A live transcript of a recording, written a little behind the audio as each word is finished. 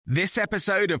This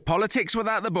episode of Politics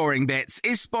Without the Boring Bits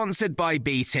is sponsored by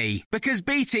BT, because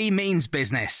BT means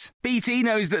business. BT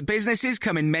knows that businesses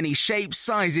come in many shapes,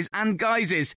 sizes and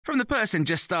guises, from the person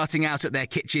just starting out at their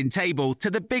kitchen table to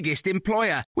the biggest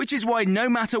employer, which is why no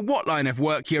matter what line of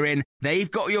work you're in, they've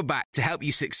got your back to help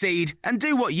you succeed and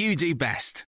do what you do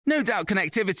best. No doubt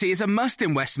connectivity is a must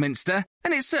in Westminster,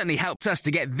 and it certainly helped us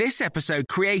to get this episode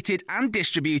created and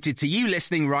distributed to you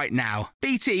listening right now.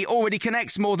 BT already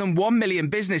connects more than 1 million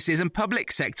businesses and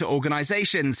public sector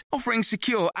organisations, offering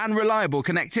secure and reliable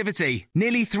connectivity.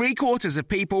 Nearly 3/4 of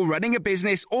people running a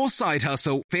business or side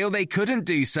hustle feel they couldn't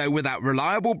do so without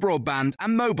reliable broadband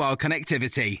and mobile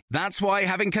connectivity. That's why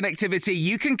having connectivity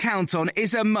you can count on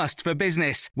is a must for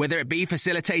business, whether it be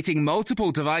facilitating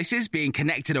multiple devices being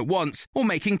connected at once, or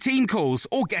making team calls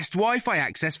or guest Wi-Fi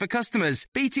access for customers.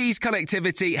 BT's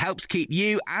connectivity helps keep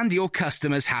you and your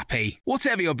customers happy.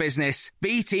 Whatever your business,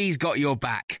 BT's got your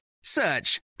back.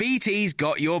 Search BT's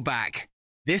got your back.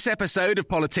 This episode of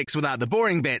Politics Without the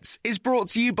Boring Bits is brought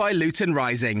to you by Luton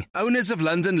Rising, owners of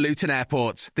London Luton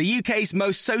Airport, the UK's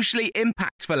most socially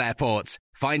impactful airport.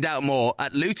 Find out more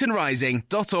at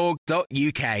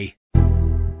lutonrising.org.uk.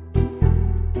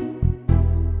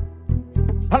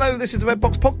 Hello, this is the Red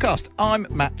Box Podcast. I'm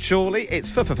Matt Chorley. It's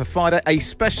for Friday. A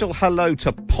special hello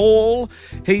to Paul.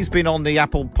 He's been on the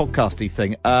Apple podcasty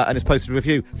thing and has posted a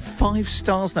review. 5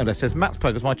 stars, no less. Says, Matt's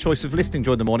program's my choice of listening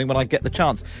during the morning when I get the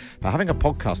chance. But having a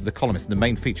podcast with The Columnist in the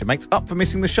main feature makes up for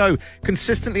missing the show.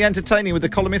 Consistently entertaining with The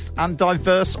Columnist and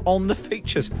diverse on the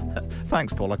features.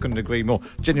 Thanks, Paul. I couldn't agree more.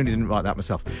 Genuinely didn't write that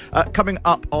myself. Coming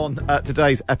up on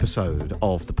today's episode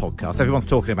of the podcast, everyone's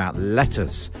talking about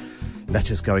letters.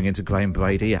 Letters going into Graham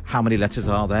Brady. How many letters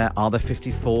are there? Are there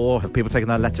 54? Have people taken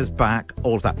their letters back?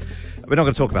 All of that. We're not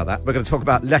going to talk about that. We're going to talk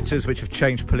about letters which have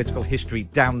changed political history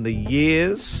down the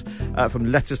years,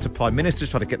 from letters to prime ministers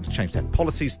trying to get them to change their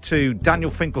policies, to Daniel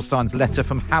Finkelstein's letter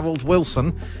from Harold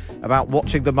Wilson about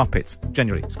watching the Muppets.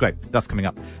 Genuinely, it's great. That's coming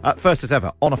up. First as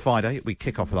ever, on a Friday, we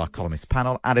kick off with our columnist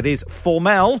panel, and it is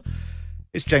Formel.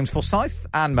 It's James Forsyth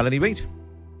and Melanie Reid.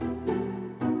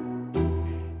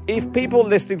 If people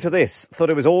listening to this thought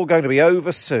it was all going to be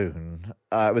over soon,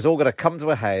 it was all going to come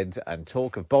to a head, and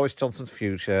talk of Boris Johnson's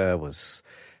future was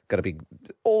going to be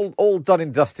all done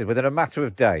and dusted within a matter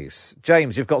of days.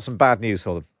 James, you've got some bad news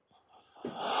for them.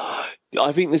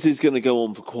 I think this is going to go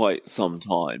on for quite some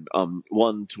time.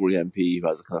 One Tory MP who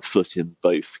has a kind of foot in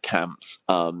both camps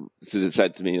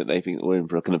said to me that they think that we're in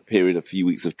for a kind of period, a few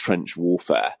weeks of trench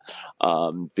warfare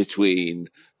between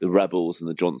the rebels and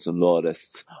the Johnson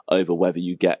loyalists over whether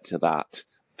you get to that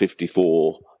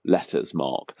 54 letters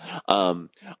mark. I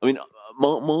mean,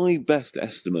 my best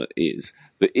estimate is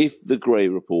that if the Gray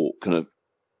report kind of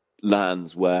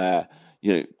lands where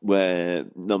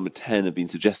number 10 have been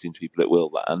suggesting to people it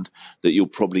will land, that you'll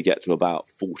probably get to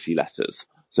about 40 letters.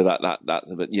 So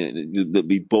that's a bit, they'll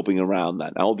be bobbing around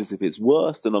that. Now, obviously, if it's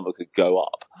worse, the number could go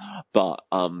up. But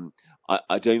I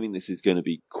don't think this is going to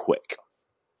be quick.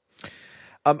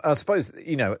 I suppose,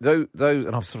 those,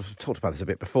 and I've sort of talked about this a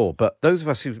bit before, but those of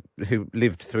us who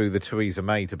lived through the Theresa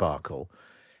May debacle,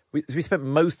 we spent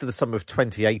most of the summer of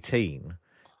 2018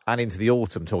 and into the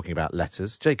autumn talking about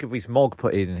letters. Jacob Rees-Mogg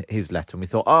put in his letter, and we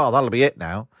thought, that'll be it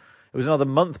now. It was another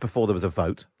month before there was a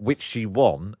vote, which she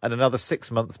won, and another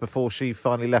 6 months before she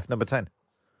finally left number 10.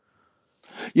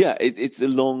 Yeah, it's a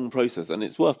long process, and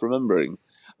it's worth remembering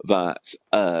that,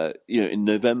 in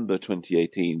November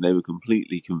 2018, they were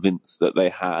completely convinced that they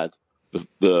had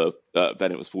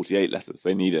then it was 48 letters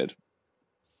they needed.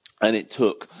 And it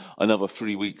took another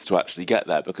 3 weeks to actually get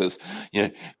there because,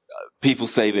 people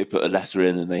say they put a letter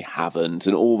in and they haven't,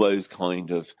 and all those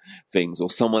kind of things, or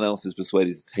someone else is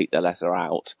persuaded to take their letter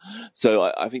out. So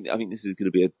I think this is going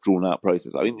to be a drawn out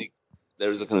process. I think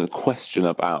there is a kind of question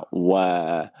about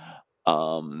where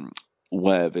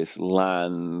this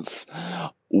lands.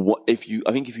 If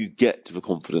you get to the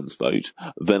confidence vote,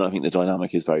 then I think the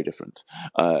dynamic is very different.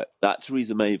 That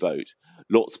Theresa May vote,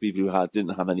 lots of people who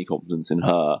didn't have any confidence in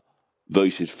her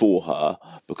voted for her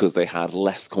because they had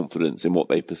less confidence in what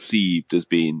they perceived as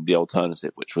being the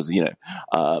alternative, which was,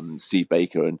 Steve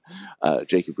Baker and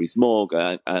Jacob Rees-Mogg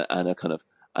and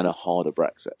a harder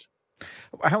Brexit.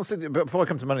 Before I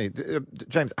come to money,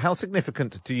 James, how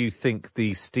significant do you think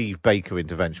the Steve Baker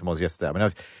intervention was yesterday? I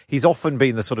mean, he's often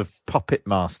been the sort of puppet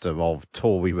master of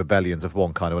Tory rebellions of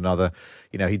one kind or another.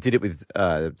 He did it with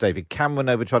David Cameron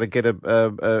over trying to get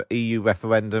a EU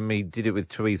referendum. He did it with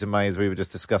Theresa May, as we were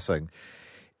just discussing.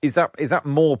 Is that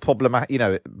more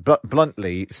problematic? But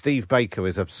bluntly, Steve Baker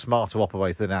is a smarter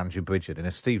operator than Andrew Bridgen, and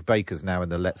if Steve Baker's now in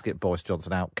the "Let's get Boris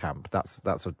Johnson out" camp, that's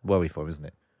a worry for him, isn't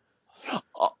it?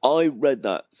 I read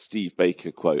that Steve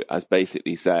Baker quote as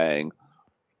basically saying,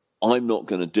 I'm not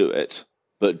going to do it,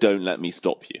 but don't let me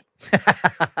stop you.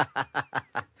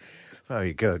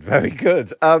 Very good, very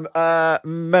good.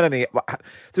 Melanie,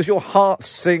 does your heart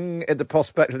sing at the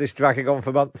prospect of this dragging on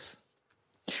for months?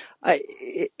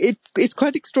 It's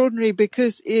quite extraordinary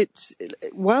because it's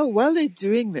while they're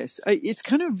doing this, it's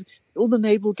kind of all the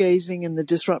navel gazing and the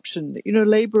disruption.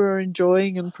 Labour are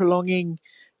enjoying and prolonging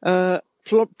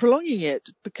it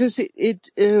because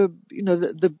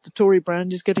the Tory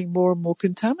brand is getting more and more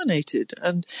contaminated.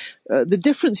 And the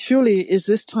difference surely is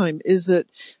this time is that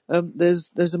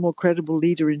there's a more credible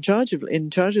leader in charge of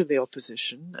the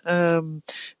opposition.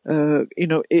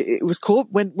 It was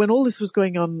when all this was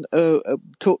going on,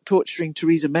 torturing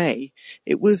Theresa May.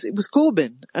 It was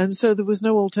Corbyn, and so there was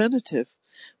no alternative.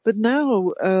 But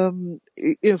now,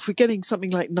 if we're getting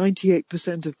something like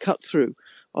 98% of cut through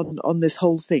on this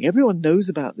whole thing, everyone knows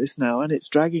about this now, and it's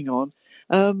dragging on.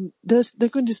 They're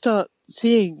going to start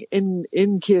seeing in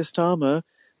Keir Starmer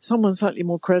someone slightly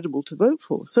more credible to vote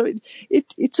for. So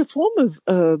it's a form of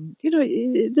they're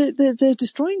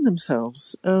destroying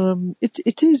themselves.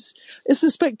 It's a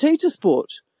spectator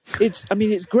sport. It's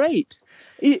great.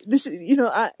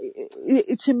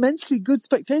 It's immensely good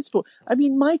spectator sport. I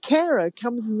mean, my carer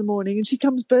comes in the morning and she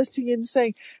comes bursting in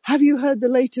saying, "Have you heard the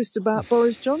latest about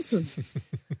Boris Johnson?"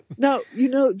 Now,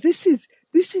 this is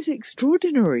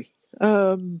extraordinary.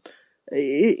 I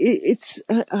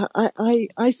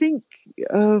think,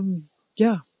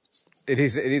 yeah. It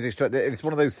is extraordinary. It's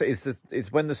one of those.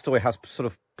 It's when the story has sort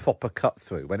of proper cut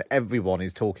through, when everyone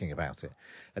is talking about it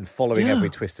and following every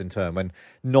twist and turn. When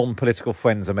non-political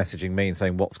friends are messaging me and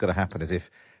saying what's going to happen, as if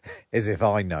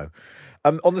I know.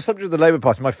 On the subject of the Labour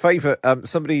Party, my favourite.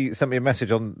 Somebody sent me a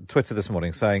message on Twitter this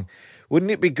morning saying,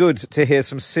 "Wouldn't it be good to hear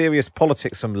some serious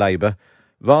politics from Labour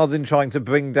rather than trying to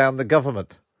bring down the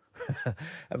government?"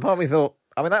 And part of me thought,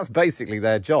 I mean, that's basically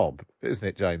their job, isn't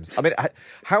it, James? I mean,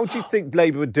 how do you think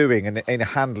Labour are doing in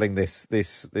handling this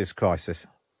crisis?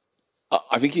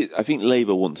 I think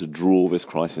Labour want to draw this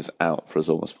crisis out for as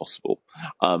long as possible.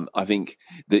 I think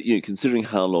that, considering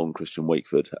how long Christian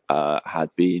Wakeford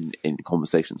had been in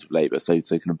conversations with Labour, so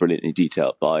kind of brilliantly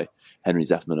detailed by Henry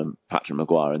Zeffman and Patrick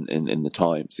Maguire in the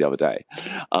Times the other day,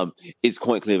 it's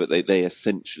quite clear that they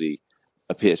essentially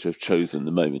appear to have chosen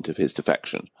the moment of his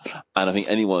defection. And I think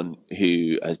anyone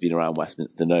who has been around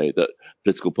Westminster know that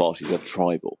political parties are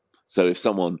tribal. So if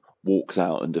someone walks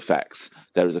out and defects,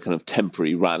 there is a kind of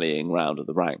temporary rallying round of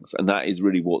the ranks. And that is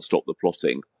really what stopped the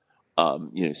plotting,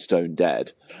 stone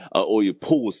dead. Or you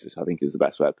paused it, I think is the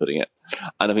best way of putting it.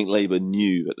 And I think Labour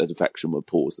knew that the defection would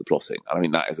pause the plotting. And I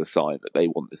think that is a sign that they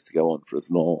want this to go on for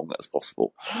as long as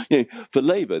possible. For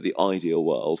Labour, the ideal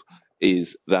world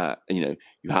is that, you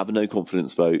have a no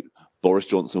confidence vote, Boris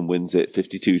Johnson wins it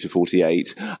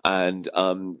 52-48 and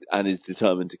is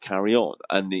determined to carry on.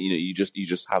 And, you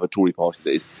just have a Tory party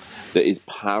that is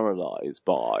paralysed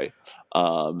by,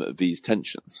 these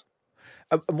tensions.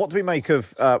 And what do we make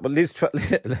of Liz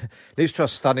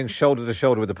Truss standing shoulder to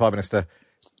shoulder with the Prime Minister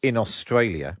in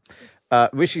Australia?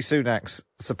 Rishi Sunak's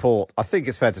support, I think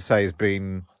it's fair to say, has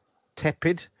been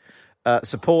tepid.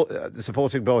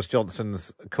 Supporting Boris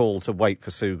Johnson's call to wait for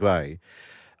Sue Gray.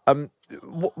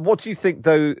 What do you think,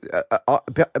 though,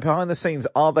 behind the scenes,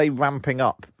 are they ramping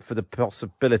up for the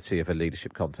possibility of a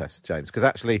leadership contest, James? Because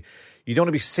actually, you don't want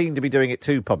to be seen to be doing it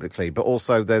too publicly, but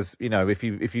also there's, if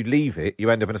you leave it, you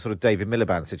end up in a sort of David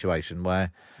Miliband situation where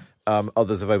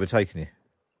others have overtaken you.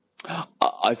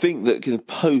 I think that kind of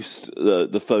post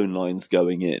the phone lines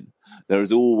going in, there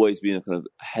has always been a kind of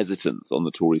hesitance on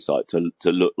the Tory side to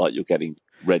look like you're getting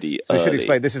ready so early. We should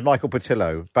explain, this is Michael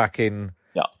Portillo back in,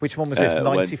 which one was this,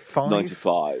 95?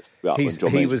 95. Yeah, he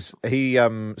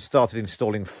started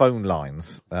installing phone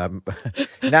lines. Now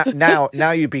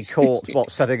you'd be caught,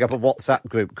 setting up a WhatsApp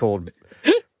group called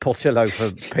Portillo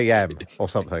for PM or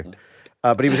something.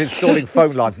 But he was installing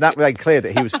phone lines, and that made clear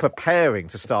that he was preparing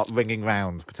to start ringing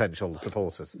round potential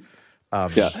supporters.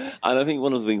 And I think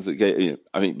one of the things that gave,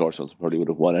 I think Boris Johnson probably would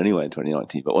have won anyway in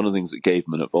 2019, but one of the things that gave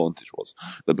him an advantage was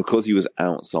that because he was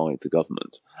outside the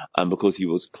government and because he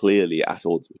was clearly at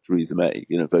odds with Theresa May,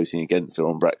 voting against her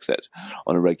on Brexit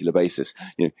on a regular basis,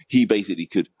 he basically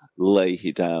could lay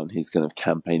down his kind of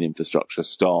campaign infrastructure,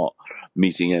 start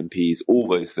meeting MPs, all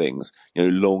those things,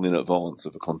 long in advance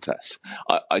of a contest.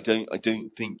 I don't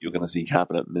think you're going to see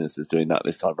cabinet ministers doing that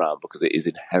this time round because it is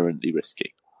inherently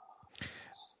risky.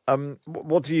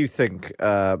 What do you think,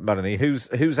 Melanie?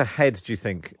 Who's ahead? Do you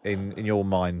think in your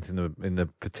mind in the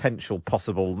potential,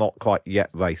 possible, not quite yet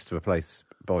race to replace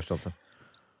Boris Johnson?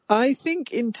 I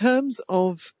think in terms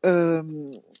of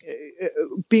being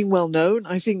well known,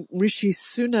 I think Rishi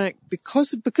Sunak,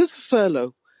 because of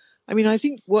furlough, I mean, I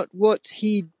think what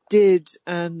he did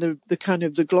and the kind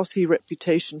of the glossy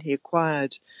reputation he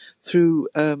acquired through,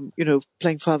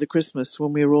 playing Father Christmas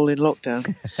when we were all in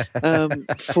lockdown, I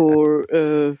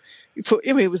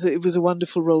mean, it was a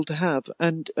wonderful role to have,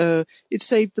 and it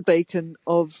saved the bacon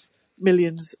of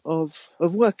millions of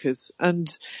workers,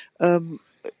 and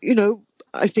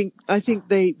I think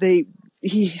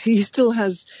he still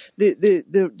has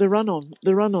the run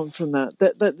on from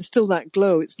that there's still that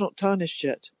glow. It's not tarnished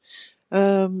yet.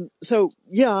 So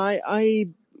yeah, I I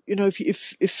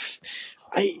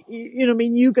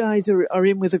mean, you guys are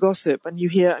in with the gossip, and you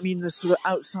hear, I mean, the sort of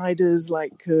outsiders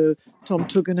like Tom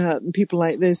Tugendhat and people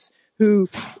like this who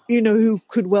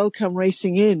could well come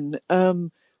racing in,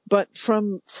 but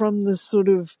from the sort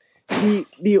of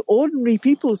the ordinary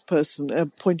people's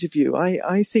point of view,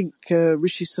 I think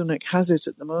Rishi Sunak has it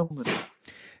at the moment.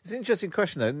 It's an interesting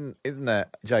question, though, isn't there,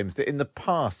 James? That in the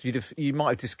past, you might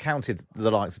have discounted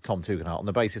the likes of Tom Tugendhat on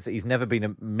the basis that he's never been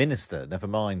a minister, never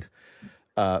mind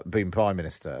being Prime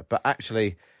Minister. But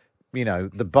actually,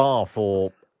 the bar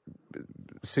for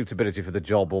suitability for the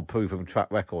job or proven track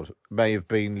record may have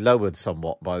been lowered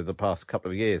somewhat by the past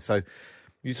couple of years. So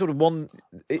you sort of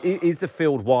is the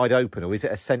field wide open, or is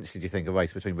it essentially, do you think, a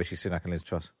race between Rishi Sunak and Liz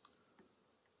Truss?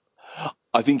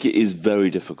 I think it is very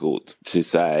difficult to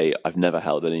say, I've never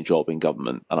held any job in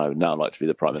government and I would now like to be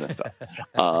the Prime Minister.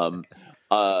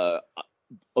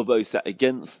 Although set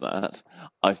against that,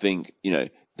 I think,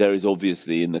 there is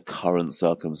obviously, in the current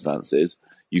circumstances,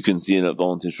 you can see an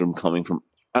advantage from coming from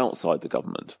outside the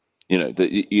government. You don't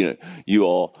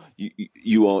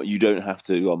have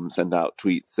to send out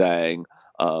tweets saying,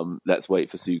 let's wait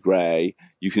for Sue Gray.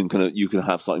 You can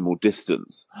have slightly more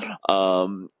distance.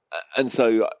 And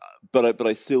so, but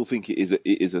I still think it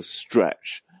is a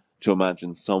stretch to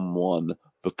imagine someone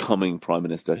becoming Prime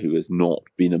Minister who has not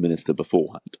been a minister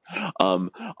beforehand.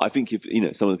 I think if,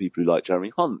 some of the people who like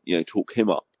Jeremy Hunt, talk him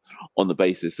up on the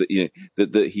basis that,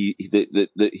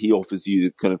 that he offers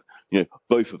you kind of,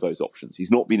 both of those options.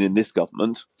 He's not been in this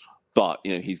government, but,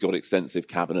 he's got extensive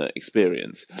cabinet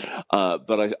experience.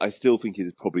 But I still think it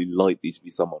is probably likely to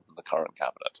be someone from the current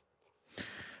cabinet.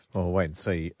 Well, we'll wait and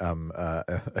see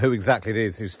who exactly it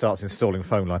is who starts installing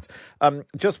phone lines.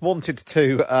 Just wanted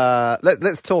to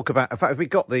let's talk about. In fact, we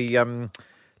got the.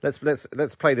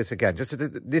 Let's play this again. This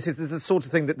is the sort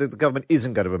of thing that the government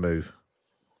isn't going to remove.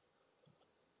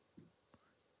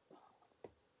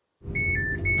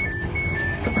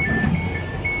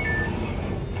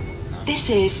 This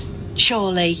is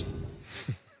Chorley.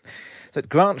 So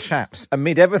Grant Shapps,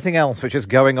 amid everything else which is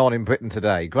going on in Britain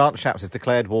today, Grant Shapps has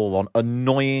declared war on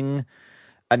annoying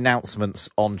announcements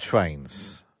on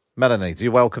trains. Melanie, do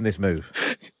you welcome this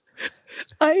move?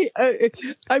 I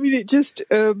mean, it just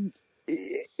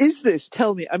is this?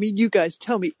 Tell me. I mean, you guys,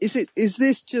 tell me. Is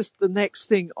this just the next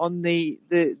thing on the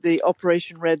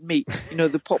Operation Red Meat?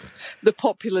 The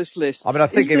populist list. I mean, I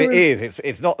think if it is,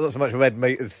 it's not so much red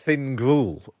meat as thin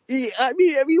gruel. Yeah, I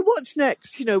mean, what's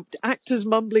next? Actors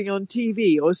mumbling on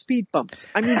TV or speed bumps.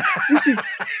 I mean, this is.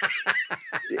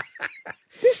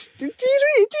 It's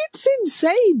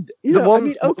insane.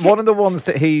 One of the ones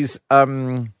that he's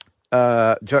Grant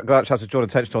Shapps has drawn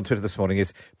attention to on Twitter this morning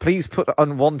is, please put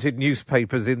unwanted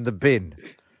newspapers in the bin.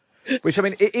 Which, I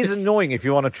mean, it is annoying if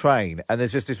you're on a train and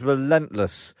there's just this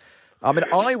relentless. I mean,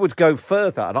 I would go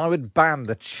further and I would ban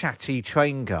the chatty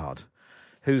train guard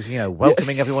who's,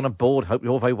 welcoming everyone aboard. Hope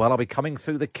you're very well. I'll be coming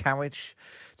through the carriage.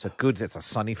 It's a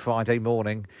sunny Friday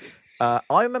morning. I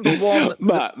remember one.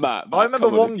 Matt, I remember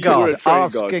one guard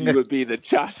asking. You would be the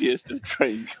chattiest of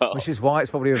train guards. Which is why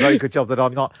it's probably a very good job that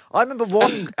I'm not. I remember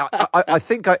one. I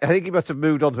think he must have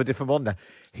moved on to a different one now.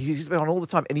 He used to be on all the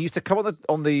time, and he used to come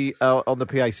on the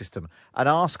PA system and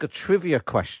ask a trivia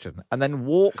question, and then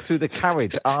walk through the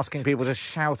carriage asking people to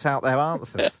shout out their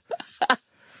answers.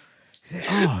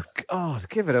 Oh God,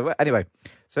 give it a anyway.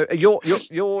 So you're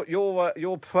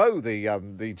pro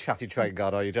the chatty train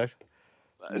guard, are you, Dave?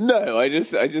 No, I just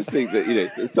think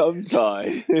that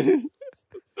sometimes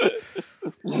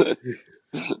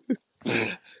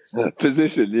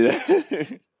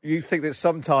position. You think that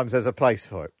sometimes there's a place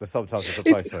for it.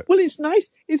 Well, it's nice.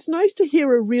 It's nice to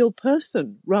hear a real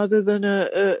person rather than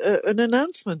an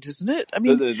announcement, isn't it? I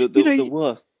mean, the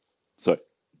worst. Sorry.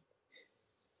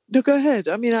 No, go ahead.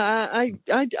 I mean, I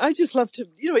just love to.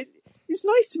 It's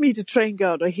nice to meet a train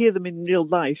guard. I hear them in real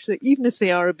life, so even if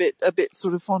they are a bit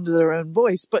sort of fond of their own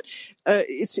voice. But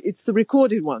it's the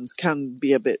recorded ones can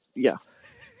be a bit, yeah.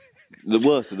 The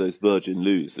worst are those Virgin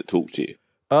Loos that talk to you.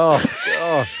 Oh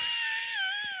God!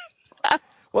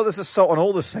 Well, there's assault on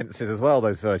all the senses as well,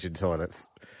 those Virgin toilets.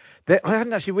 I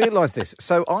hadn't actually realised this.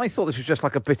 So I thought this was just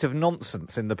like a bit of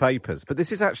nonsense in the papers. But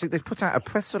this is actually, they've put out a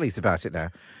press release about it now.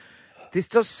 This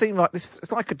does seem like this.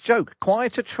 It's like a joke.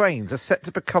 Quieter trains are set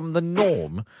to become the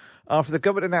norm after the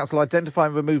government announced will identify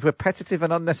and remove repetitive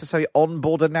and unnecessary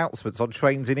onboard announcements on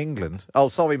trains in England. Oh,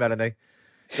 sorry, Melanie.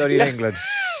 It's only in England.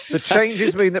 The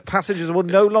changes mean that passengers will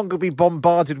no longer be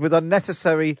bombarded with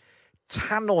unnecessary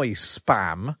tannoy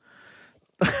spam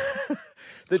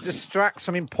that distracts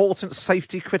from important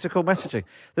safety-critical messaging.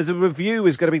 There's a review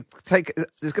is going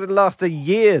to last a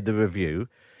year, the review,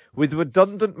 with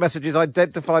redundant messages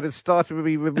identified and started to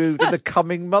be removed in the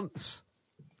coming months.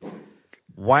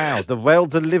 Wow, the rail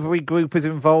delivery group is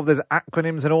involved. There's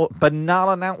acronyms and all.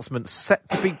 Banal announcements set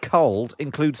to be culled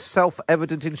include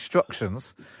self-evident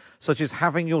instructions, such as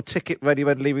having your ticket ready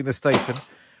when leaving the station,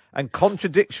 and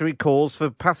contradictory calls for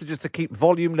passengers to keep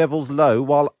volume levels low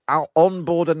while our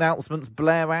onboard announcements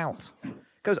blare out.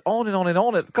 It goes on and on and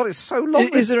on. God, it's so long.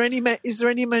 Is there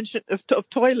any mention of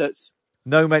toilets?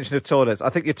 No mention of toilets. I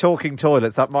think you're talking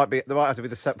toilets. There might have to be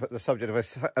the subject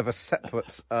of a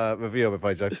separate review, I'm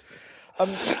afraid, Joe.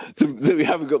 So we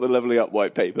haven't got the levelling up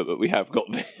white paper, but we have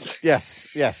got this.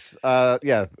 Yes.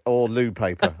 Or loo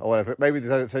paper or whatever. Maybe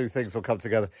those two things will come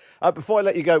together. Before I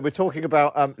let you go, we're talking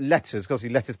about letters. Obviously,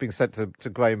 letters being sent to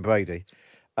Graham Brady,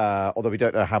 although we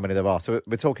don't know how many there are. So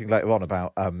we're talking later on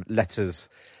about letters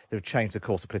that have changed the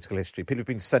course of political history. People have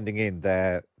been sending in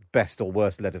their best or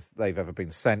worst letters they've ever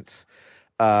been sent.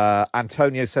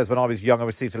 Antonio says, when I was young, I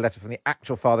received a letter from the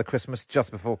actual Father Christmas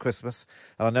just before Christmas.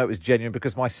 And I know it was genuine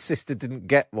because my sister didn't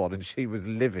get one and she was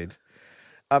livid.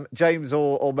 James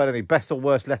or Melanie, best or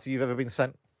worst letter you've ever been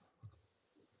sent?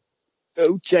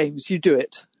 Oh, James, you do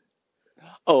it.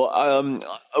 Oh,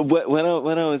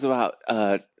 when I was about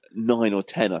 9 or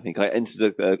 10, I think, I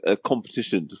entered a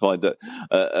competition to find a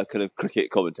kind of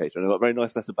cricket commentator, and I got a very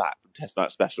nice letter back from Test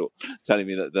Match Special telling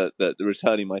me that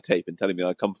returning my tape and telling me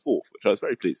I'd come fourth, which I was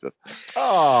very pleased with.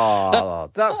 Oh,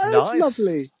 that's nice.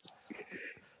 Lovely.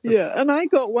 Yeah, and I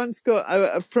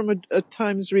from a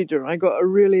Times reader, I got a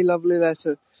really lovely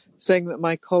letter saying that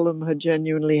my column had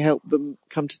genuinely helped them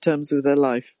come to terms with their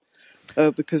life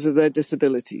because of their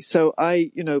disability. So I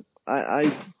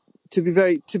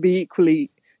to be equally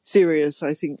serious,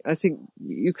 I think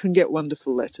you can get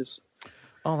wonderful letters.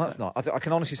 Oh, that's not. I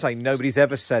can honestly say nobody's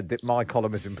ever said that my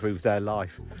column has improved their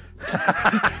life.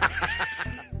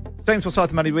 James Forsyth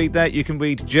and Melanie Reid there. You can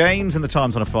read James in the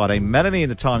Times on a Friday, Melanie in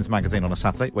the Times magazine on a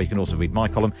Saturday, where you can also read my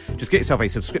column. Just get yourself a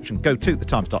subscription. Go to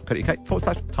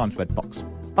thetimes.co.uk/Times Red Box.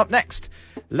 Up next,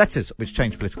 letters which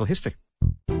change political history.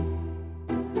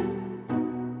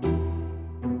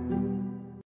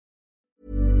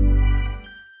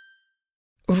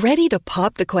 Ready to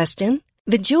pop the question?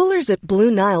 The jewelers at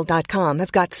BlueNile.com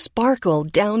have got sparkle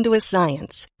down to a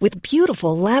science with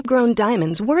beautiful lab-grown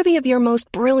diamonds worthy of your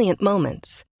most brilliant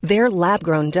moments. Their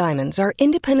lab-grown diamonds are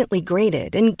independently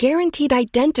graded and guaranteed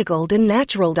identical to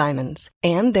natural diamonds,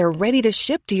 and they're ready to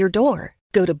ship to your door.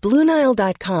 Go to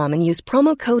BlueNile.com and use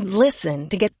promo code LISTEN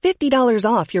to get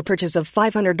 $50 off your purchase of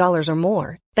 $500 or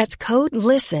more. That's code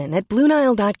LISTEN at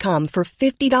BlueNile.com for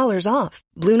 $50 off.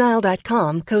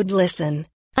 BlueNile.com, code LISTEN.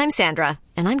 I'm Sandra,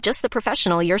 and I'm just the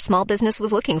professional your small business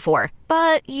was looking for.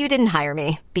 But you didn't hire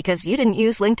me because you didn't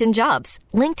use LinkedIn Jobs.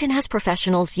 LinkedIn has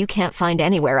professionals you can't find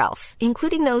anywhere else,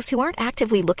 including those who aren't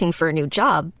actively looking for a new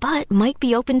job, but might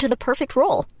be open to the perfect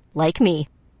role, like me.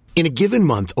 In a given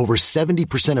month, over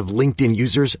 70% of LinkedIn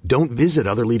users don't visit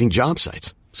other leading job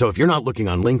sites. So if you're not looking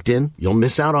on LinkedIn, you'll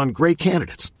miss out on great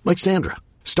candidates like Sandra.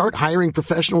 Start hiring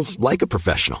professionals like a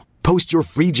professional. Post your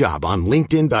free job on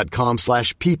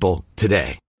linkedin.com/people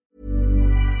today.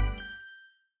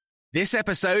 This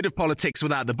episode of Politics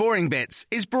Without the Boring Bits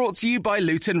is brought to you by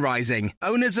Luton Rising,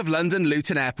 owners of London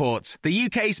Luton Airport, the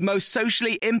UK's most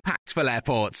socially impactful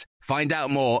airport. Find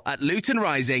out more at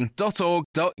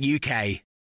lutonrising.org.uk.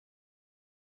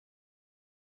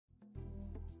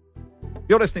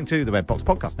 You're listening to the Red Box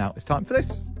Podcast now. It's time for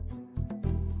this.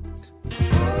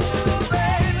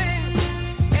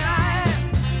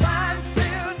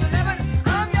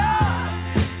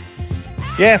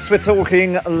 Yes, we're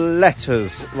talking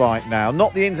letters right now.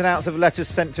 Not the ins and outs of letters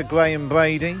sent to Graham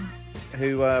Brady,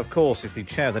 who, of course, is the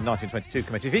chair of the 1922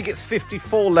 committee. If he gets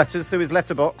 54 letters through his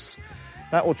letterbox,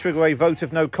 that will trigger a vote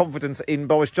of no confidence in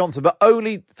Boris Johnson. But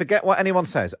only, forget what anyone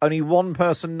says, only one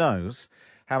person knows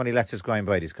how many letters Graham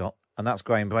Brady's got, and that's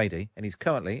Graham Brady, and he's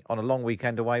currently on a long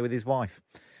weekend away with his wife.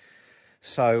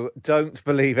 So don't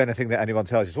believe anything that anyone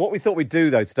tells you. So what we thought we'd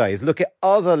do, though, today is look at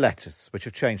other letters which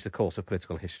have changed the course of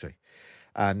political history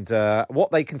and what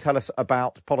they can tell us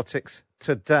about politics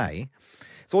today.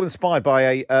 It's all inspired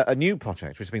by a new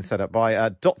project which has been set up by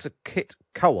Dr. Kit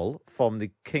Cowell from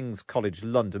the King's College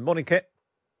London. Morning, Kit.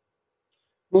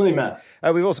 Morning, Matt.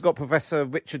 We've also got Professor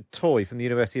Richard Toy from the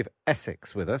University of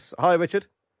Essex with us. Hi, Richard.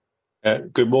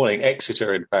 Good morning.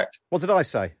 Exeter, in fact. What did I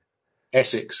say?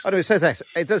 Essex. Oh, no, it says Essex.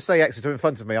 It does say Exeter in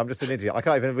front of me. I'm just an idiot. I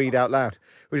can't even read out loud,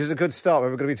 which is a good start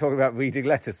when we're going to be talking about reading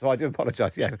letters, so I do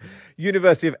apologise. Yeah,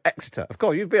 University of Exeter. Of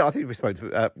course, I think we spoke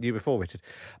to you before, Richard.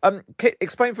 Kit,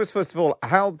 explain for us, first of all,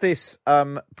 how this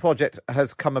project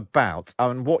has come about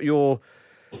and where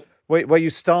you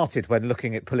started when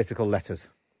looking at political letters.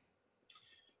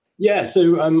 Yeah,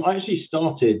 so I actually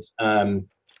started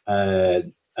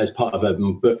as part of a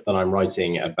book that I'm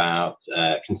writing about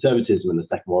conservatism in the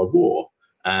Second World War.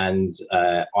 And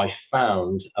I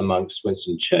found amongst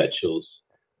Winston Churchill's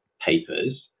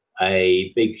papers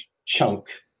a big chunk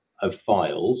of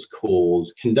files called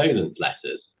condolence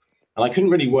letters. And I couldn't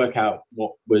really work out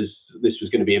what this was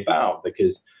going to be about,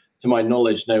 because to my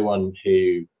knowledge, no one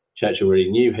who Churchill really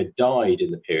knew had died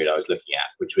in the period I was looking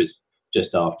at, which was just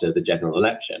after the general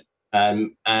election.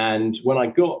 And when I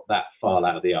got that file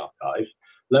out of the archive,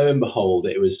 lo and behold,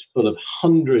 it was full of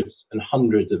hundreds and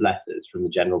hundreds of letters from the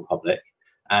general public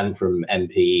and from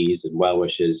MPs and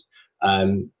well-wishers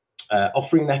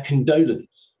offering their condolence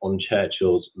on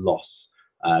Churchill's loss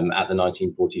at the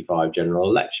 1945 general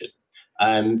election.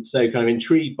 So kind of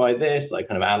intrigued by this, I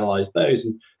kind of analysed those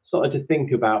and started to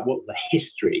think about what the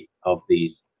history of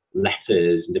these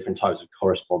letters and different types of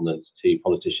correspondence to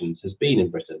politicians has been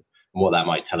in Britain, and what that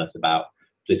might tell us about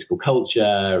political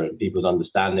culture and people's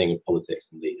understanding of politics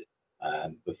and leaders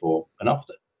before and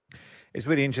after. It's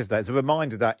really interesting. It's a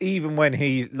reminder that even when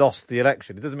he lost the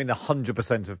election, it doesn't mean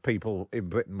 100% of people in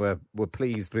Britain were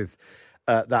pleased with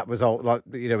that result, like,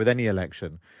 you know, with any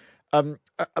election.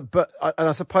 But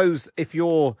I suppose if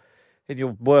you're in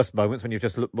your worst moments, when you've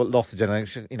just lost the general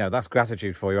election, you know, that's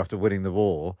gratitude for you after winning the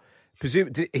war.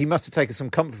 He must have taken some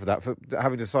comfort for that, for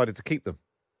having decided to keep them.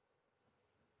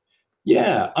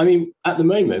 Yeah, I mean, at the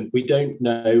moment, we don't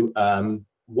know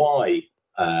why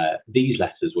these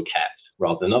letters were kept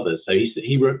rather than others. So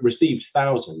he received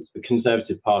thousands. The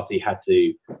Conservative Party had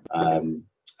to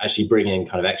actually bring in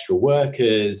kind of extra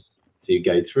workers to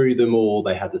go through them all.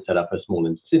 They had to set up a small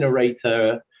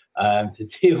incinerator to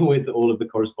deal with all of the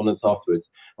correspondence afterwards.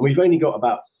 And we've only got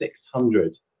about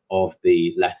 600 of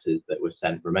the letters that were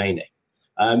sent remaining.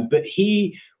 But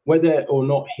whether or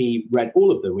not he read all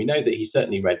of them, we know that he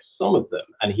certainly read some of them,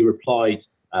 and he replied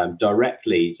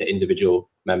directly to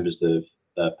individual members of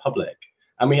the public.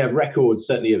 And we have records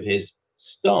certainly of his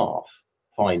staff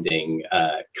finding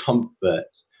comfort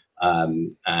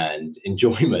and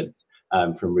enjoyment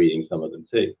from reading some of them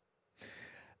too.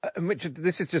 And Richard,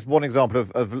 this is just one example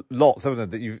of lots, haven't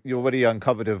it, that you already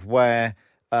uncovered of where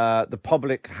the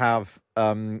public have,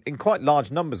 in quite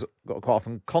large numbers, quite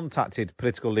often contacted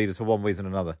political leaders for one reason or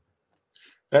another.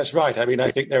 That's right. I mean,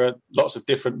 I think there are lots of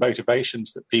different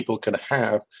motivations that people can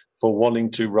have for wanting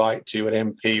to write to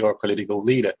an MP or a political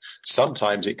leader.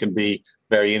 Sometimes it can be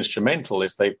very instrumental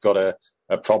if they've got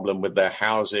a problem with their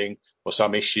housing or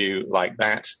some issue like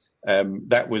that.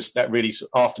 That really,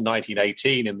 after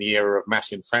 1918, in the era of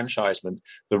mass enfranchisement,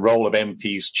 the role of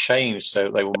MPs changed, so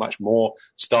they were much more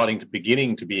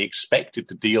beginning to be expected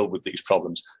to deal with these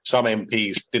problems. Some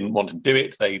MPs didn't want to do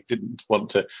it. They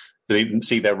didn't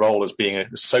see their role as being a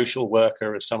social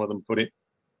worker, as some of them put it.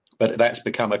 But that's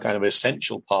become a kind of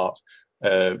essential part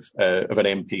of an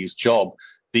MP's job,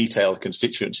 detailed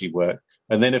constituency work.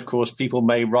 And then, of course, people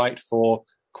may write for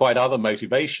quite other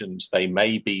motivations. They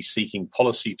may be seeking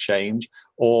policy change,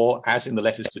 or, as in the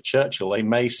letters to Churchill, they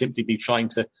may simply be trying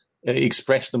to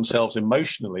express themselves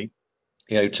emotionally,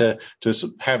 you know, to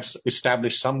have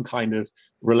established some kind of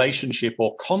relationship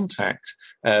or contact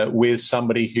with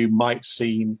somebody who might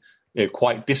seem, you know,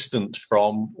 quite distant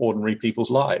from ordinary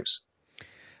people's lives.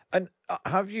 And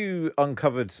have you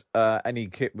uncovered any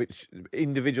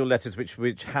individual letters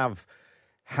which have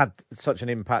had such an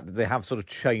impact that they have sort of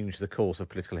changed the course of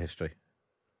political history?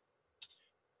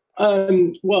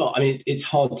 Well, I mean, it's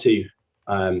hard to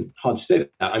say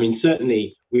that. I mean,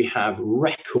 certainly we have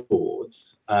records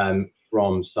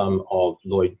from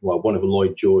one of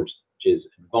Lloyd George's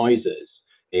advisors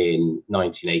in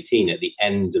 1918 at the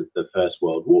end of the First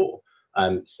World War,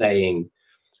 saying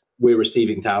we're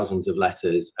receiving thousands of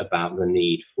letters about the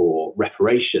need for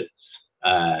reparations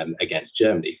against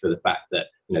Germany for the fact that,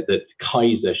 you know, that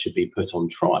Kaiser should be put on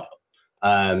trial.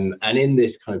 And in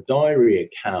this kind of diary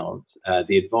account,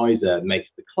 the advisor makes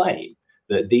the claim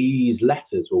that these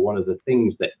letters were one of the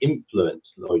things that influenced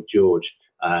Lloyd George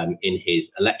in his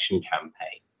election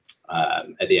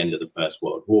campaign at the end of the First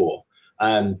World War.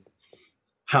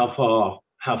 how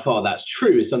far that's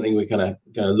true is something we're going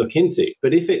to look into.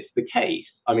 But if it's the case,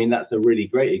 I mean, that's a really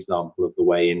great example of the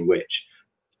way in which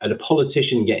a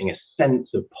politician getting a sense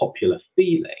of popular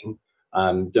feeling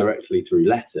directly through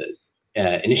letters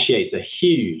initiates a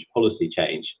huge policy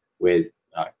change with,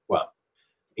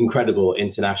 incredible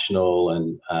international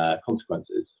and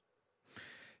consequences.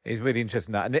 It's really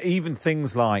interesting that, and even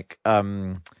things like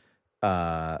the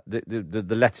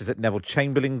letters that Neville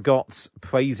Chamberlain got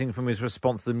praising from his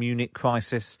response to the Munich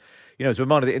crisis. You know, it's a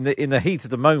reminder that in the heat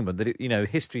of the moment, that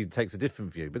history takes a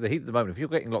different view. But the heat of the moment, if you're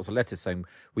getting lots of letters saying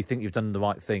we think you've done the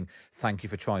right thing, thank you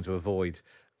for trying to avoid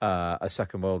a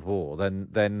Second World War, then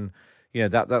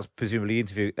that's presumably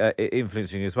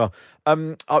influencing you as well.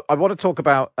 I want to talk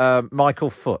about Michael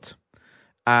Foot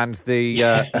and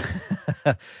the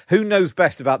who knows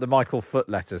best about the Michael Foot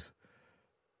letters.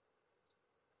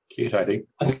 Keith, I think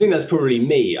that's probably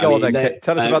me. Go on then,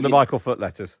 tell us about the Michael Foot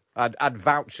letters and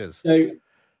vouchers. So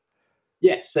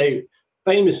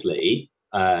famously,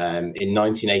 in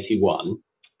 1981,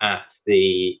 at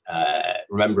the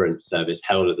remembrance service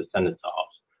held at the Cenotaph,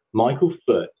 Michael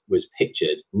Foot was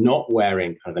pictured not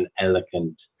wearing kind of an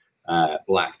elegant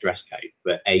black dress coat,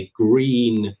 but a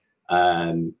green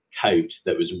coat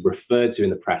that was referred to in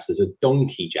the press as a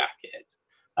donkey jacket.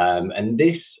 And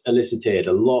this elicited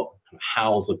a lot of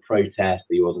howls of protest that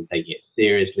he wasn't taking it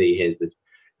seriously. Here's this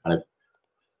kind of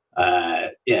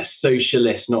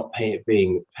socialist not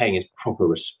paying his proper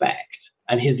respect.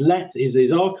 And his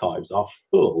archives are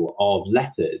full of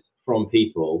letters from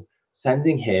people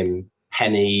sending him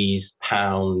pennies,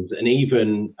 pounds, and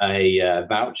even a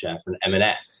voucher for an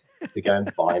M&S to go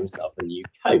and buy himself a new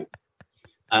coat.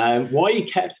 Why he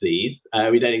kept these,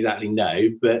 we don't exactly know,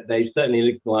 but they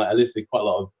certainly elicited quite a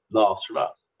lot of laughs from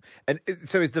us. And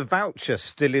so is the voucher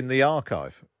still in the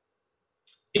archive?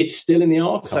 It's still in the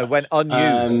archive. So when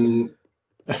unused?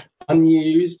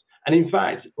 Unused. And in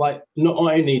fact, not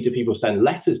only do people send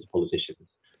letters to politicians,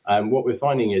 what we're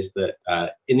finding is that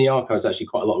in the archives, actually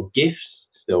quite a lot of gifts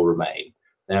still remain.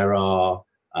 There are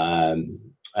kind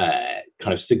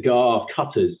of cigar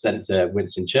cutters sent to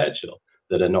Winston Churchill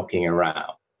that are knocking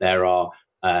around. There are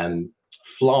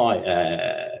flies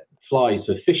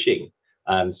for fishing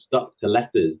stuck to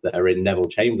letters that are in Neville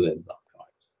Chamberlain's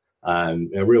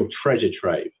archives. A real treasure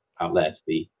trove out there to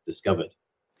be discovered.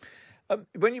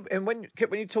 When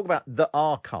you talk about the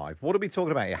archive, what are we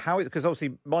talking about here? Because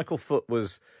obviously Michael Foot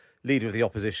was leader of the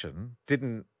opposition,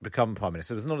 didn't become prime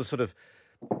minister. There's not a sort of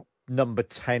number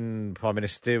 10 prime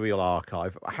ministerial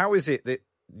archive. How is it that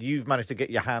you've managed to get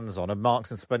your hands on a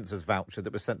Marks and Spencer's voucher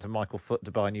that was sent to Michael Foot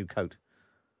to buy a new coat?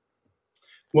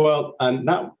 Well,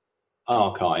 that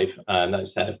archive, that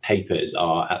set of papers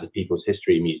are at the People's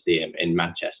History Museum in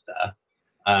Manchester.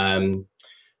 And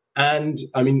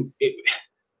I mean,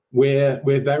 we're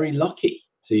very lucky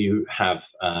to have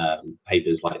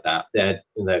papers like that.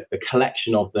 The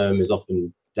collection of them is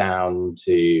often down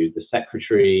to the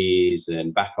secretaries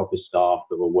and back office staff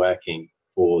that were working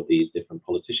for these different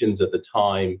politicians at the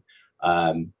time.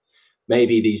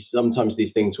 Maybe sometimes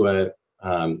these things were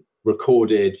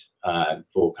recorded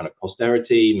for kind of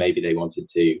posterity. Maybe they wanted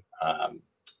to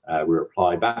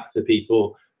reply back to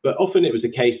people, but often it was a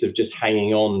case of just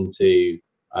hanging on to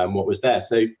what was there.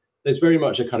 So there's very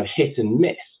much a kind of hit and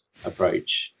miss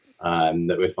approach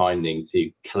that we're finding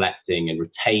to collecting and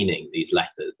retaining these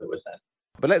letters that were sent.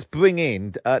 But let's bring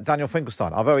in Daniel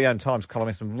Finkelstein, our very own Times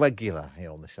columnist and regular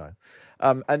here on the show.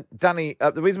 And Danny,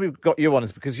 the reason we've got you on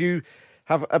is because you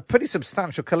have a pretty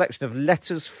substantial collection of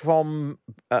letters from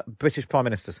British prime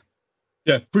ministers.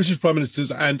 Yeah, British prime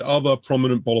ministers and other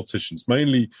prominent politicians,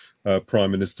 mainly prime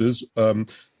ministers.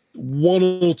 One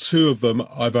or two of them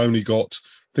I've only got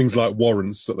things like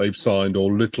warrants that they've signed or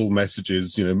little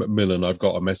messages. You know, Macmillan, I've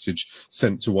got a message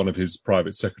sent to one of his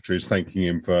private secretaries thanking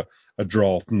him for a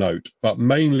draft note. But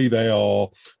mainly they are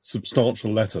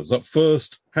substantial letters. At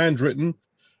first, handwritten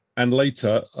and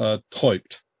later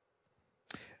typed.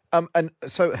 And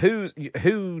so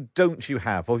who don't you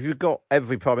have? Or have you got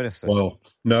every prime minister? Well,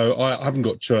 no, I haven't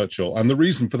got Churchill. And the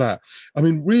reason for that, I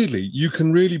mean, really, you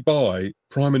can really buy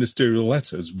prime ministerial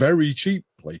letters very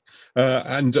cheaply.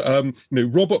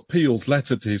 Robert Peel's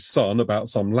letter to his son about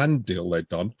some land deal they'd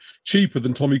done, cheaper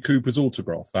than Tommy Cooper's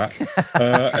autograph. That.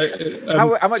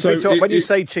 How much do you talk, when you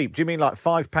say cheap, do you mean like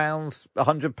 £5,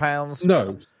 £100?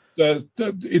 No.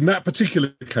 In that particular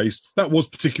case, that was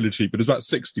particularly cheap. It was about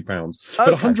 £60.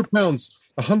 But £100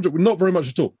 100, not very much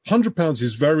at all. £100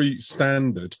 is very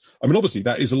standard. I mean, obviously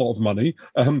that is a lot of money,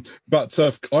 but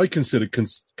I consider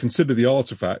the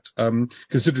artifact.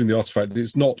 Considering the artifact,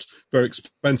 it's not very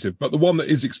expensive. But the one that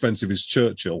is expensive is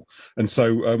Churchill. And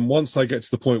so once I get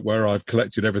to the point where I've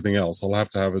collected everything else, I'll have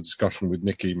to have a discussion with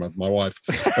Nikki, my wife,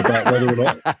 about whether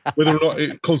or not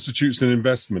it constitutes an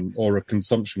investment or a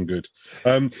consumption good.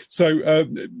 So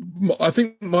I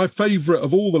think my favourite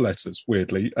of all the letters,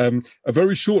 weirdly, a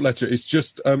very short letter is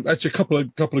just actually a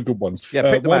couple of good ones. Yeah,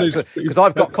 pick them out, because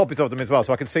I've got copies of them as well,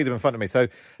 so I can see them in front of me. So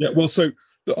yeah, well, so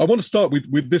I want to start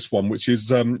with this one, which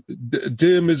is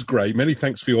Dear Ms. Gray, many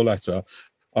thanks for your letter.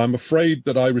 I'm afraid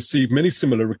that I received many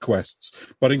similar requests,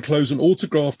 but enclose an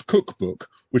autographed cookbook,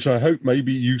 which I hope may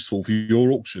be useful for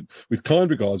your auction. With kind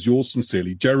regards, yours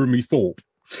sincerely, Jeremy Thorpe.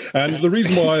 And the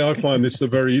reason why I find this a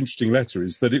very interesting letter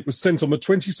is that it was sent on the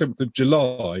 27th of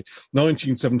July,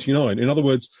 1979. In other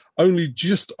words, only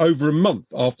just over a month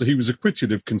after he was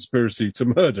acquitted of conspiracy to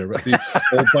murder at the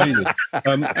Old Bailey,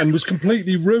 and was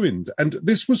completely ruined. And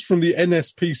this was from the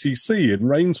NSPCC in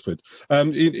Rainsford,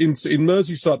 in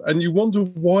Merseyside. And you wonder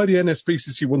why the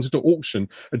NSPCC wanted to auction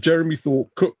a Jeremy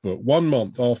Thorpe cookbook 1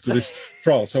 month after this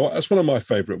trial. So that's one of my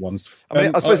favourite ones. I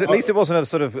mean, I suppose at least it wasn't a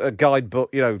sort of a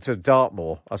guidebook, to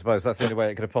Dartmoor. I suppose that's the only way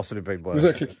it could have possibly been worse.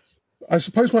 Exactly. I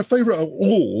suppose my favourite of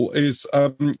all is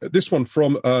this one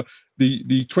from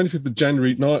the 25th of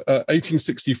January,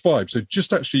 1865. So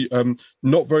just actually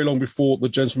not very long before the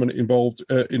gentleman involved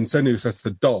in sending this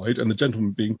letter died, and the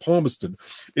gentleman being Palmerston.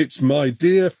 It's my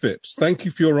dear Phipps. Thank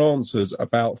you for your answers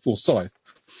about Forsyth.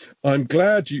 I'm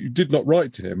glad you did not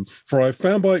write to him, for I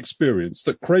found by experience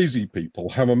that crazy people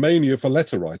have a mania for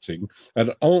letter writing,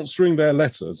 and answering their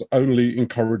letters only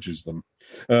encourages them.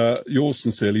 Yours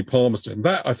sincerely, Palmerston.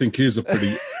 That, I think, is a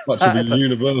pretty much of a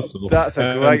universal. That's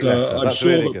a great letter. I'm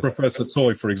sure really that Professor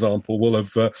Toy, for example, will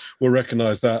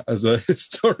recognise that as a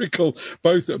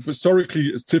both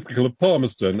historically typical of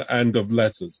Palmerston and of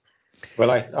letters.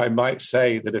 Well, I might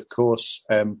say that, of course,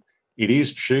 it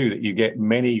is true that you get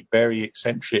many very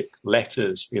eccentric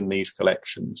letters in these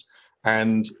collections.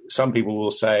 And some people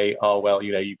will say, oh, well,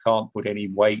 you can't put any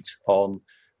weight on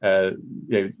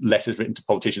letters written to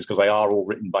politicians because they are all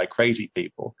written by crazy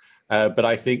people. But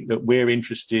I think that we're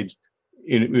interested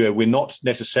in, we're not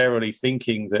necessarily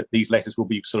thinking that these letters will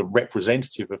be sort of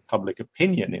representative of public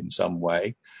opinion in some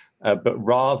way, but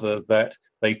rather that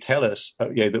they tell us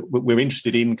that we're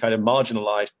interested in kind of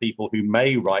marginalized people who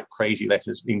may write crazy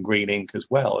letters in green ink as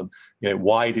well. And,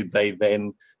 why did they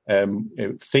then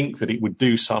think that it would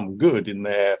do some good in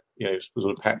their,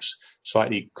 sort of perhaps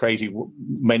slightly crazy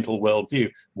mental worldview?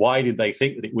 Why did they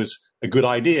think that it was a good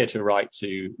idea to write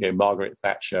to Margaret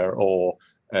Thatcher or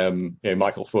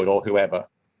Michael Foot or whoever?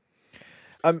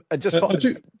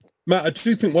 Matt, I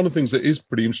do think one of the things that is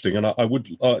pretty interesting, and I would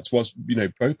like to ask,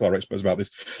 both our experts about this,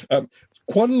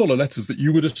 quite a lot of letters that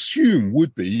you would assume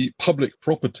would be public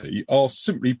property are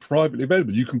simply privately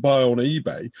available. You can buy on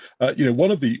eBay. One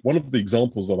of the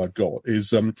examples that I've got is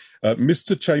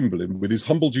Mr. Chamberlain, with his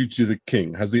humble duty to the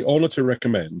King, has the honour to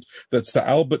recommend that Sir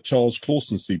Albert Charles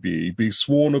Clausen, CBE, be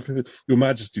sworn of Your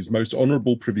Majesty's most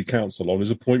honourable Privy Council on his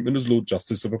appointment as Lord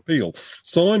Justice of Appeal,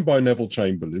 signed by Neville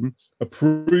Chamberlain,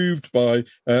 approved by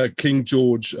King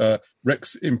George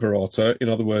Rex Imperator, in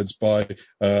other words, by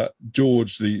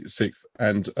George VI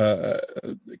and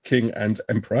King and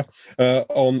Emperor,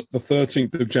 on the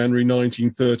 13th of January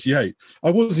 1938. I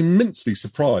was immensely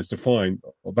surprised to find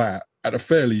that at a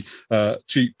fairly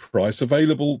cheap price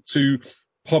available to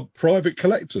private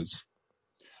collectors.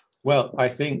 Well, I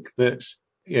think that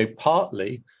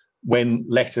partly when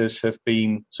letters have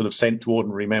been sort of sent to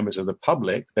ordinary members of the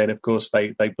public, then of course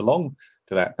they belong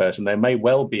to that person. There may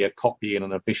well be a copy in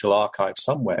an official archive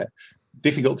somewhere.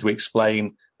 Difficult to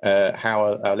explain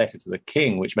how a letter to the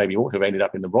King, which maybe ought to have ended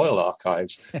up in the Royal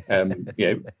Archives,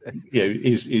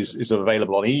 is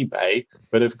available on eBay.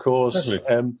 But of course,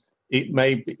 it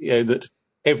may be that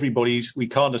we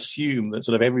can't assume that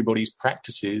sort of everybody's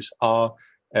practices are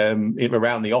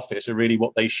around the office are really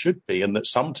what they should be, and that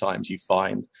sometimes you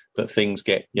find that things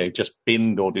get just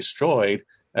binned or destroyed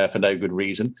for no good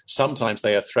reason. Sometimes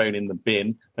they are thrown in the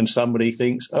bin and somebody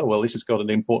thinks, oh, well, this has got an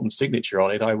important signature on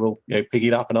it. I will pick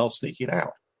it up and I'll sneak it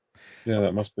out. Yeah,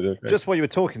 that must be okay. Just while you were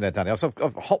talking there, Danny, I've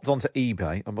hopped onto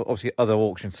eBay, and obviously other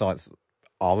auction sites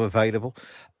are available.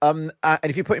 And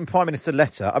if you put in Prime Minister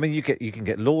letter, I mean, you can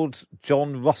get Lord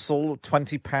John Russell,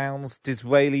 £20,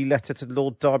 Disraeli letter to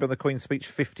Lord Derby on the Queen's speech,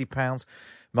 £50,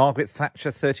 Margaret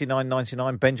Thatcher,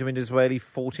 $39.99, Benjamin Disraeli,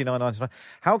 $49.99.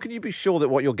 How can you be sure that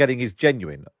what you're getting is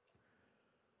genuine?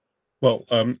 Well,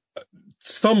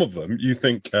 some of them you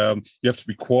think you have to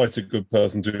be quite a good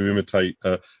person to imitate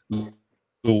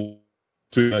Lord,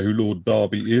 to know who Lord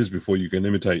Derby is before you can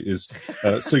imitate his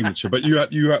signature. But you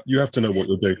have to know what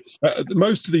you're doing.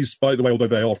 Most of these, by the way, although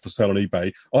they are for sale on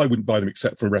eBay, I wouldn't buy them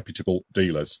except from reputable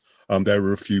dealers. There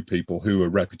are a few people who are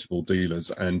reputable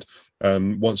dealers, and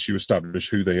once you establish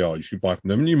who they are, you should buy from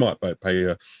them. And you might pay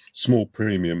a small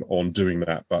premium on doing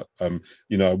that, but I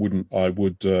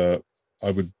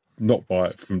would not buy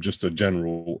it from just a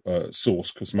general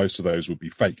source, because most of those would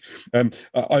be fake.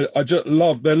 I just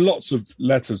love, there are lots of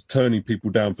letters turning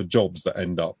people down for jobs that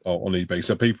end up on eBay.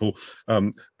 So people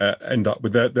end up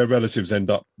with their relatives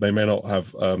they may not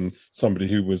have somebody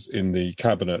who was in the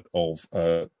cabinet of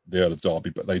the Earl of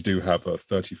Derby, but they do have a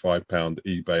 £35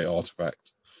 eBay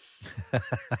artifact.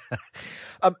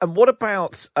 And what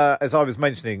about, as I was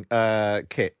mentioning,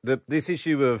 Kit, this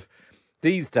issue of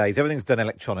these days, everything's done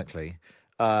electronically.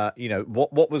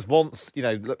 What was once,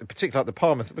 particularly like the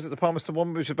Palmerston, was it the Palmerston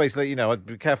one, which is basically, I'd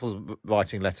be careful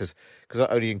writing letters because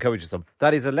that only encourages them.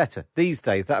 That is a letter. These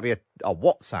days, that'd be a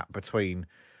WhatsApp between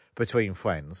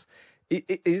friends.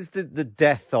 Is the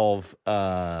death of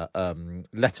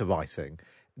letter writing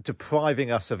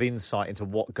depriving us of insight into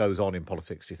what goes on in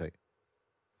politics, do you think?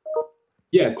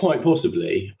 Yeah, quite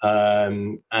possibly. Part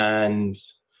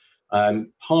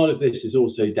of this is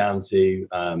also down to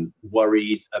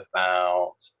worries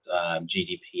about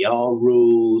GDPR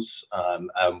rules,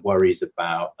 worries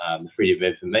about the Freedom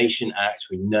of Information Act.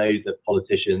 We know that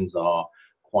politicians are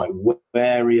quite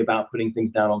wary about putting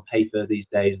things down on paper these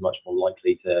days, much more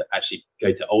likely to actually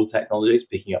go to old technologies,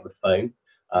 picking up the phone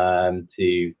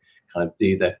to kind of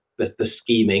do the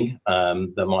scheming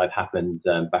that might have happened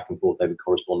back and forth over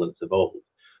correspondence of old.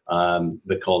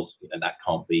 Because that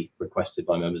can't be requested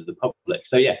by members of the public.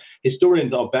 So yeah,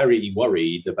 historians are very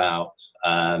worried about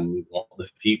what the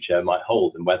future might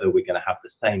hold and whether we're going to have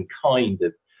the same kind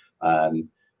of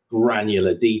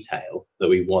granular detail that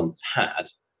we once had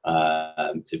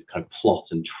to kind of plot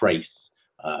and trace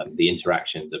the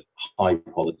interactions of high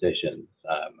politicians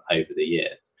over the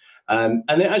years. And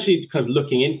then actually kind of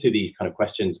looking into these kind of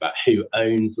questions about who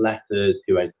owns letters,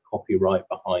 who owns copyright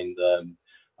behind them,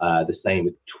 the same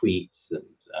with tweets and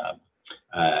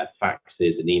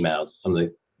faxes and emails, some of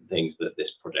the things that this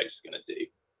project is going to do.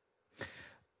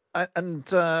 And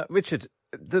Richard,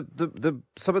 the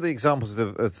some of the examples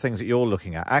of things that you're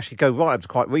looking at actually go right up to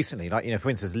quite recently. Like, for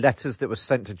instance, letters that were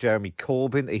sent to Jeremy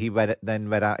Corbyn that he then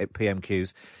read out at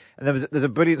PMQs. And there's a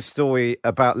brilliant story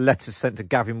about letters sent to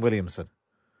Gavin Williamson.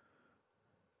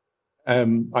 I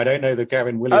don't know the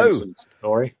Gavin Williamson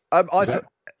story. I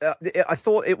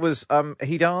thought it was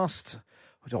he'd asked.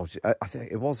 I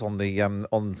think it was on the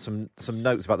on some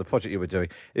notes about the project you were doing.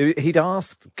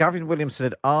 Gavin Williamson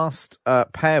had asked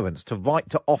parents to write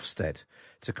to Ofsted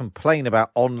to complain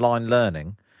about online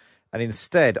learning, and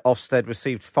instead Ofsted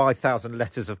received 5,000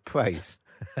 letters of praise.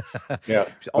 Yeah,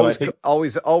 always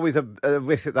a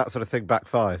risk that sort of thing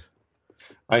backfires.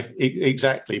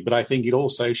 Exactly, but I think it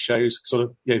also shows sort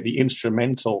of the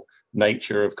instrumental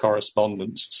nature of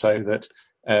correspondence, so that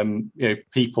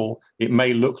people, it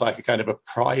may look like a kind of a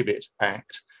private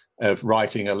act of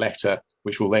writing a letter,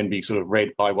 which will then be sort of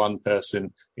read by one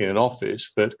person in an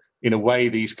office, but in a way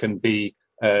these can be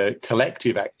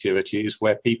collective activities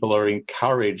where people are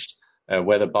encouraged,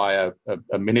 whether by a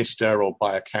minister or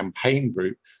by a campaign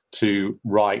group, to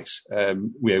write.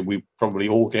 We probably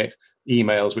all get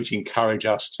emails which encourage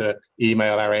us to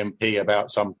email our MP about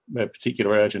some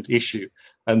particular urgent issue.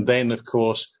 And then, of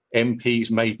course, MPs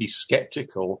may be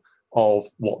sceptical of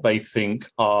what they think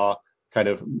are kind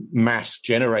of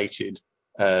mass-generated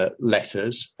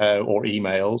letters or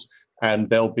emails, and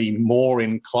they'll be more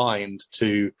inclined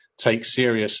to take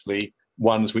seriously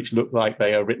ones which look like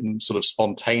they are written sort of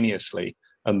spontaneously,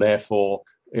 and therefore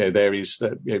there is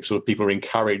sort of people are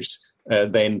encouraged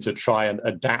then to try and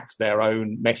adapt their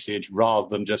own message rather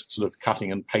than just sort of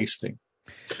cutting and pasting.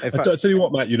 I tell you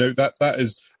what, Matt, that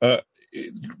is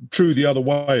true the other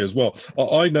way as well.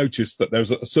 I noticed that there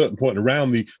was a certain point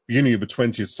around the beginning of the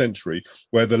 20th century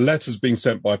where the letters being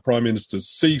sent by prime ministers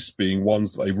cease being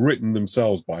ones that they've written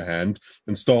themselves by hand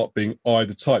and start being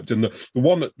either typed. And the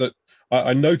one that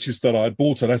I noticed that I had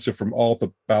bought a letter from Arthur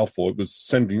Balfour. It was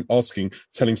telling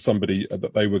somebody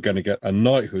that they were going to get a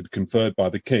knighthood conferred by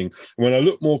the king. And when I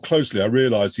looked more closely, I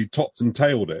realised he topped and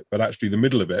tailed it, but actually the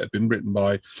middle of it had been written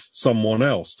by someone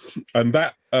else. And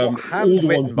that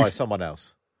handwritten by someone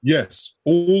else. Yes,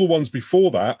 all the ones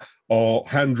before that are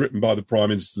handwritten by the prime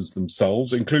ministers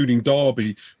themselves, including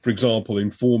Derby, for example,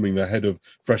 informing the head of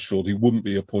Freshfield he wouldn't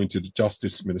be appointed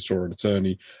justice minister or an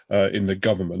attorney in the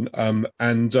government.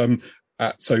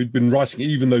 So he'd been writing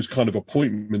even those kind of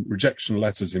appointment rejection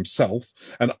letters himself.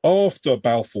 And after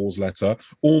Balfour's letter,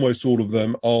 almost all of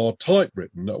them are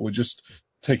typewritten, that were just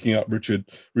taking up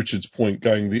Richard's point,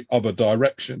 going the other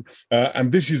direction.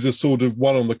 And this is a sort of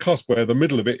one on the cusp where the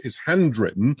middle of it is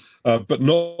handwritten, but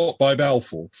not by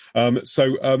Balfour.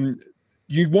 So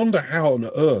you wonder how on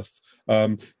earth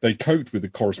they coped with the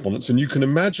correspondence. And you can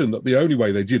imagine that the only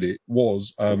way they did it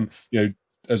was,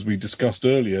 as we discussed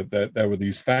earlier, there were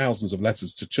these thousands of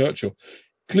letters to Churchill.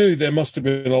 Clearly, there must have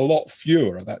been a lot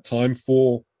fewer at that time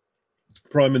for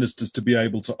prime ministers to be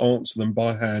able to answer them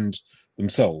by hand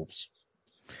themselves.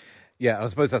 Yeah, and I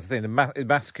suppose that's the thing, the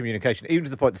mass communication, even to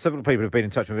the point that several people have been in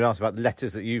touch with me and asked about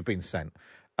letters that you've been sent,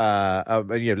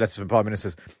 letters from prime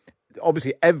ministers.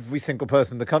 Obviously, every single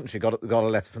person in the country got a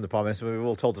letter from the prime minister. We were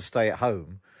all told to stay at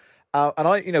home.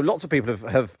 And lots of people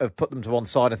have put them to one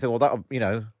side and think,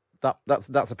 well,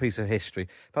 that's a piece of history.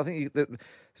 But I think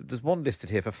there's one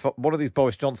listed here for one of these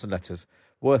Boris Johnson letters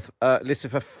listed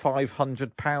for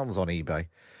 £500 on eBay.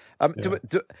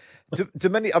 Do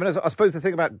many? I mean, I suppose the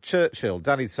thing about Churchill,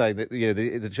 Danny's saying that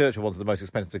the Churchill ones are the most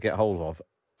expensive to get hold of.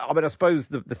 I mean, I suppose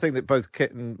the thing that both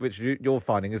Kit and Richard you're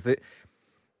finding is that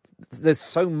there's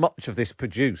so much of this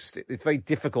produced. It's very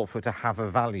difficult for it to have a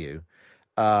value.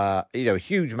 A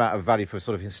huge amount of value for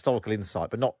sort of historical insight,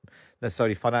 but not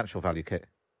necessarily financial value, Kit.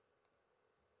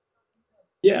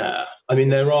 Yeah, I mean,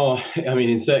 there are. I mean,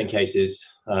 in certain cases,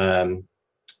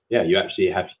 you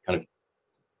actually have kind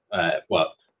of,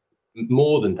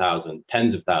 more than thousands,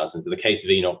 tens of thousands. In the case of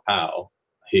Enoch Powell,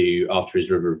 who, after his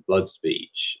River of Blood speech,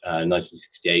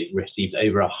 1968, received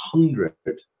over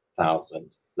 100,000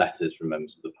 letters from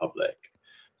members of the public.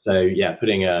 So, yeah,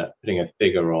 putting a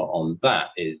figure on that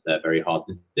is very hard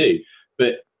to do.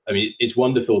 But I mean, it's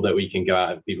wonderful that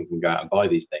people can go out and buy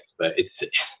these things, but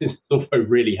it's also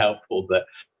really helpful that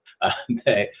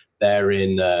they're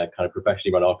in kind of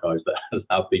professionally run archives that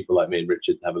allow people like me and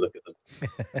Richard to have a look at them.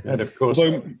 And of course,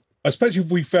 I suppose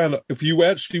if you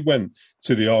actually went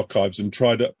to the archives and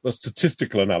tried a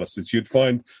statistical analysis, you'd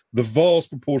find the vast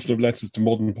proportion of letters to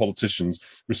modern politicians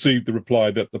received the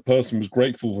reply that the person was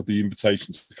grateful for the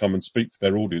invitation to come and speak to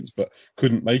their audience, but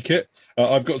couldn't make it.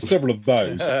 I've got several of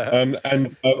those, and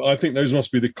I think those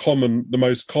must be the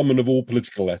most common of all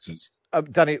political letters.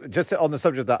 Danny, just on the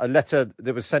subject of that, a letter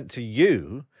that was sent to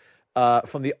you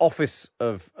from the office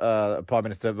of Prime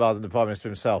Minister rather than the Prime Minister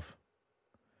himself.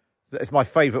 It's my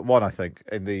favourite one, I think,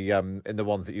 in the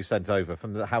ones that you sent over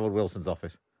from Harold Wilson's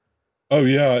office. Oh,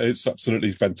 yeah, it's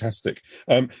absolutely fantastic.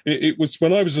 It was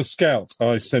when I was a scout,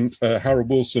 I sent Harold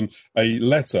Wilson a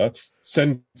letter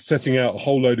setting out a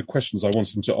whole load of questions I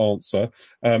wanted him to answer.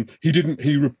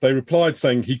 They replied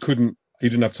saying he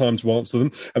didn't have time to answer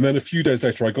them. And then a few days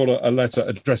later, I got a letter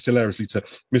addressed hilariously to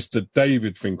Mr.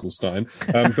 David Finkelstein.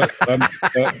 But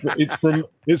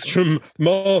it's from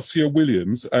Marcia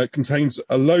Williams. Contains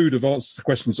a load of answers to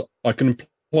questions. I can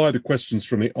apply the questions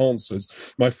from the answers.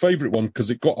 My favourite one,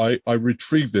 because I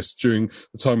retrieved this during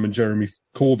the time when Jeremy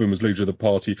Corbyn was leader of the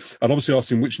party. I'd obviously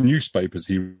asked him which newspapers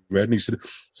he read. And he said,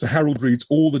 so Harold reads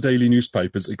all the daily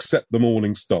newspapers except the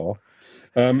Morning Star.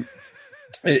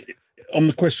 On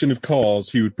the question of cars,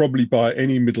 he would probably buy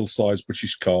any middle-sized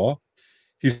British car.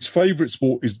 His favourite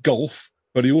sport is golf,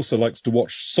 but he also likes to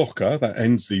watch soccer. That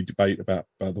ends the debate about,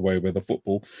 by the way, whether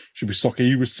football should be soccer.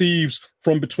 He receives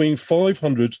from between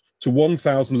 500 to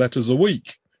 1,000 letters a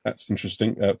week. That's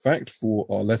interesting fact for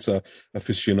our letter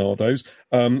aficionados.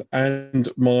 And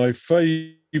my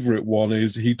favourite one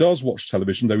is he does watch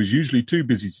television, though he's usually too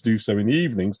busy to do so in the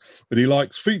evenings, but he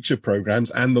likes feature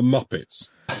programmes and the Muppets.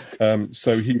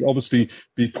 So he'd obviously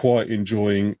be quite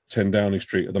enjoying 10 Downing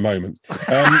Street at the moment.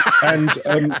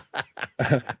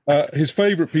 His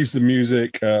favourite piece of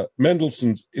music,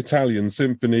 Mendelssohn's Italian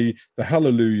Symphony, the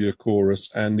Hallelujah Chorus,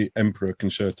 and the Emperor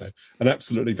Concerto. An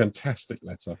absolutely fantastic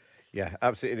letter. Yeah,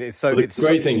 absolutely. The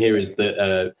great thing here is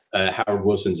that Harold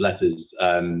Wilson's letters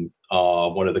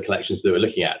are one of the collections that we're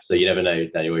looking at. So you never know,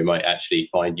 Daniel, we might actually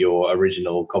find your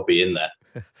original copy in there.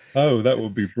 Oh, that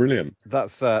would be brilliant.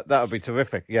 That would be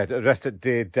terrific. Yeah, addressed to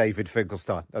Dear David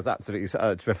Finkelstein. That's absolutely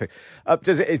terrific.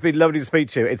 It's been lovely to speak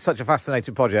to you. It's such a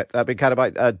fascinating project. Been carried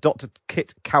out by Dr.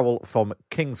 Kit Cowell from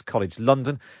King's College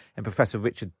London and Professor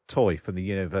Richard Toy from the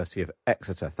University of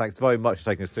Exeter. Thanks very much for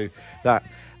taking us through that.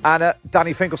 And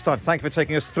Danny Finkelstein, thank you for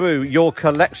taking us through your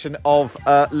collection of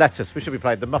letters. We should be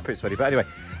playing the Muppets ready, but anyway,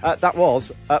 that was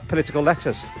Political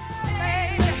Letters.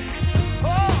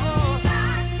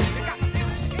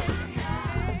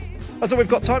 That's all we've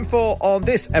got time for on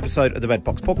this episode of the Red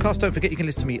Box Podcast. Don't forget you can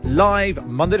listen to me live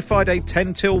Monday to Friday,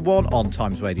 10 till 1 on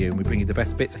Times Radio, and we bring you the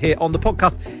best bits here on the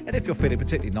podcast. And if you're feeling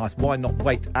particularly nice, why not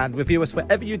wait and review us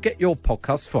wherever you get your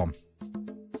podcasts from.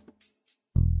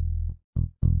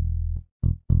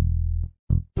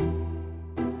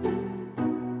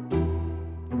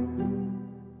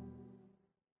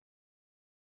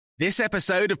 This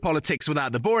episode of Politics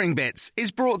Without the Boring Bits is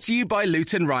brought to you by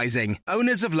Luton Rising,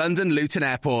 owners of London Luton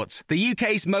Airport, the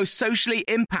UK's most socially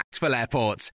impactful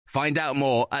airport. Find out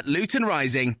more at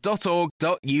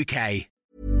lutonrising.org.uk.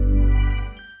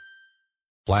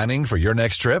 Planning for your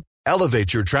next trip?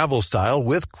 Elevate your travel style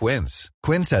with Quince.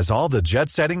 Quince has all the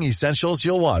jet-setting essentials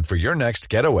you'll want for your next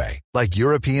getaway, like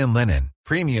European linen,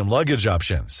 premium luggage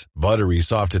options, buttery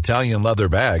soft Italian leather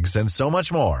bags, and so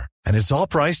much more. And it's all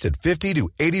priced at 50 to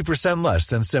 80% less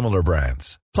than similar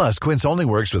brands. Plus, Quince only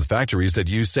works with factories that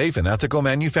use safe and ethical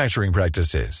manufacturing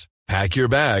practices. Pack your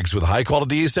bags with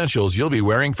high-quality essentials you'll be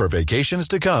wearing for vacations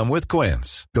to come with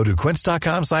Quince. Go to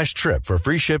quince.com/trip for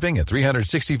free shipping and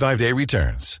 365-day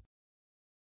returns.